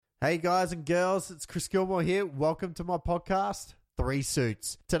Hey guys and girls, it's Chris Gilmore here. Welcome to my podcast, Three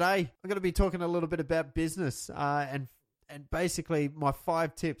Suits. Today, I'm going to be talking a little bit about business and basically my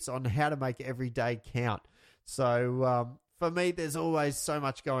 5 tips on how to make every day count. So for me, there's always so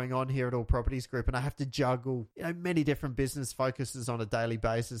much going on here at All Properties Group, and I have to juggle many different business focuses on a daily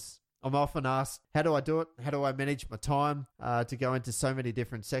basis. I'm often asked, how do I do it? How do I manage my time to go into so many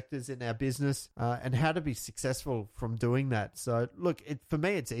different sectors in our business and how to be successful from doing that? So look, for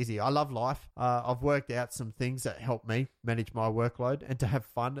me, it's easy. I love life. I've worked out some things that help me manage my workload and to have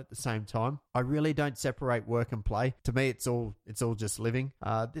fun at the same time. I really don't separate work and play. To me, it's all just living.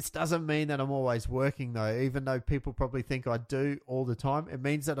 This doesn't mean that I'm always working though, even though people probably think I do all the time. It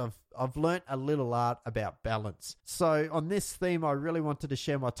means that I've learnt a little art about balance. So on this theme, I really wanted to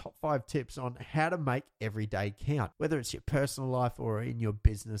share my top 5 tips on how to make every day count, whether it's your personal life or in your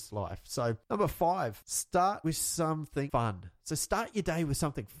business life. So number 5, start with something fun. So start your day with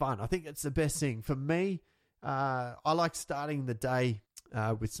something fun. I think it's the best thing. For me, I like starting the day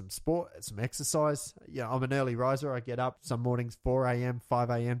with some sport, some exercise. I'm an early riser. I get up some mornings 4 a.m., 5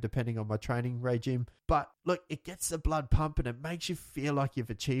 a.m., depending on my training regime. But look, it gets the blood pumping. It makes you feel like you've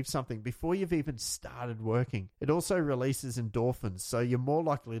achieved something before you've even started working. It also releases endorphins, so you're more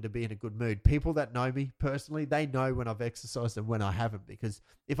likely to be in a good mood. People that know me personally, they know when I've exercised and when I haven't, because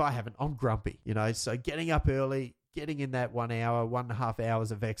if I haven't, I'm grumpy, So getting up early, getting in that 1 hour, 1.5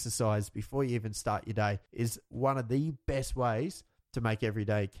 hours of exercise before you even start your day is one of the best ways to make every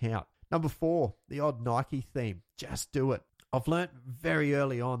day count. Number 4, the odd Nike theme. Just do it. I've learned very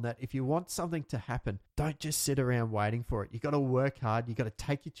early on that if you want something to happen, don't just sit around waiting for it. You've got to work hard. You've got to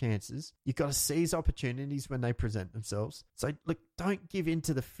take your chances. You've got to seize opportunities when they present themselves. So look, don't give in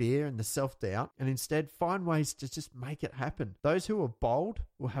to the fear and the self-doubt, and instead find ways to just make it happen. Those who are bold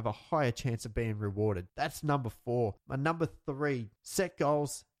will have a higher chance of being rewarded. That's number 4. My number 3, set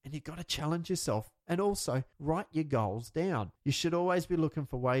goals, and you've got to challenge yourself. And also, write your goals down. You should always be looking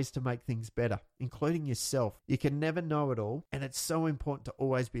for ways to make things better, including yourself. You can never know it all, and it's so important to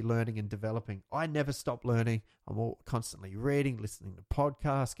always be learning and developing. I never stop learning. I'm constantly reading, listening to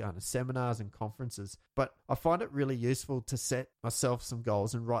podcasts, going to seminars and conferences. But I find it really useful to set myself some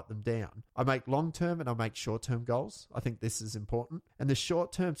goals and write them down. I make long-term and I make short-term goals. I think this is important. And the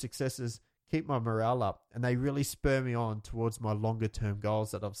short-term successes keep my morale up, and they really spur me on towards my longer-term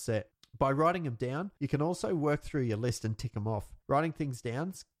goals that I've set. By writing them down, you can also work through your list and tick them off. Writing things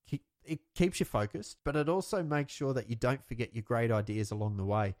down, it keeps you focused, but it also makes sure that you don't forget your great ideas along the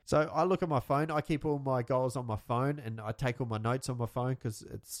way. So I look at my phone. I keep all my goals on my phone, and I take all my notes on my phone because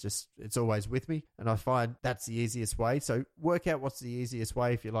it's always with me, and I find that's the easiest way. So work out what's the easiest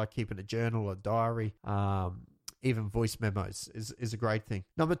way if you like keeping a journal or diary. Even voice memos is a great thing.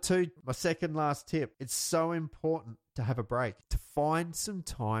 Number 2, my second last tip. It's so important to have a break, to find some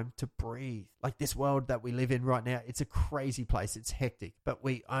time to breathe. Like this world that we live in right now, it's a crazy place. It's hectic, but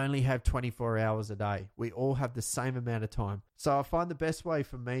we only have 24 hours a day. We all have the same amount of time. So I find the best way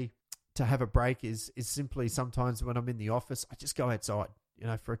for me to have a break is simply sometimes when I'm in the office, I just go outside.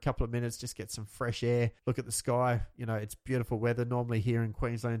 For a couple of minutes, just get some fresh air, look at the sky. It's beautiful weather normally here in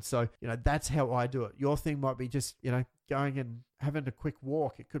Queensland. So, that's how I do it. Your thing might be just, going and having a quick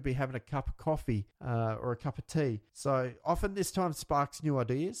walk. It could be having a cup of coffee or a cup of tea. So often this time sparks new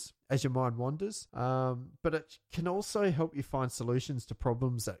ideas as your mind wanders. But it can also help you find solutions to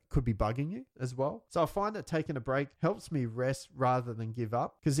problems that could be bugging you as well. So I find that taking a break helps me rest rather than give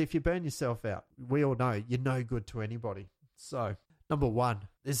up. Because if you burn yourself out, we all know you're no good to anybody. So number 1,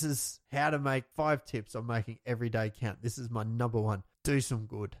 this is how to make 5 tips on making every day count. This is my number 1. Do some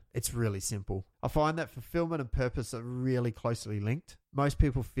good. It's really simple. I find that fulfillment and purpose are really closely linked. Most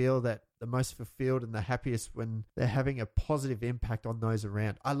people feel that the most fulfilled and the happiest when they're having a positive impact on those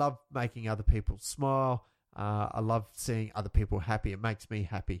around. I love making other people smile. I love seeing other people happy. It makes me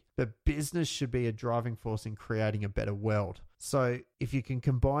happy. But business should be a driving force in creating a better world. So if you can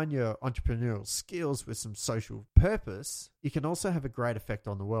combine your entrepreneurial skills with some social purpose, you can also have a great effect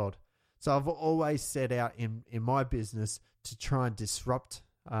on the world. So I've always set out in my business to try and disrupt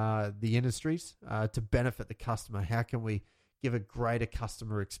the industries to benefit the customer. How can we give a greater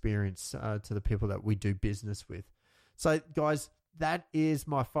customer experience to the people that we do business with? So guys, that is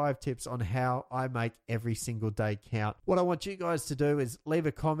my 5 tips on how I make every single day count. What I want you guys to do is leave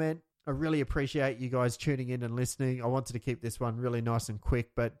a comment. I really appreciate you guys tuning in and listening. I wanted to keep this one really nice and quick,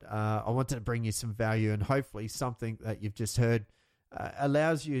 but I wanted to bring you some value, and hopefully something that you've just heard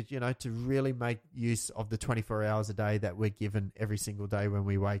allows you, to really make use of the 24 hours a day that we're given every single day when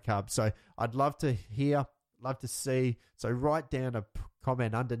we wake up. So I'd love to hear, love to see. So write down a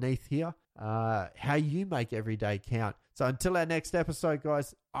comment underneath here, how you make every day count. So until our next episode,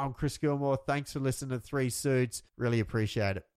 guys, I'm Chris Gilmore. Thanks for listening to 3 Suits. Really appreciate it.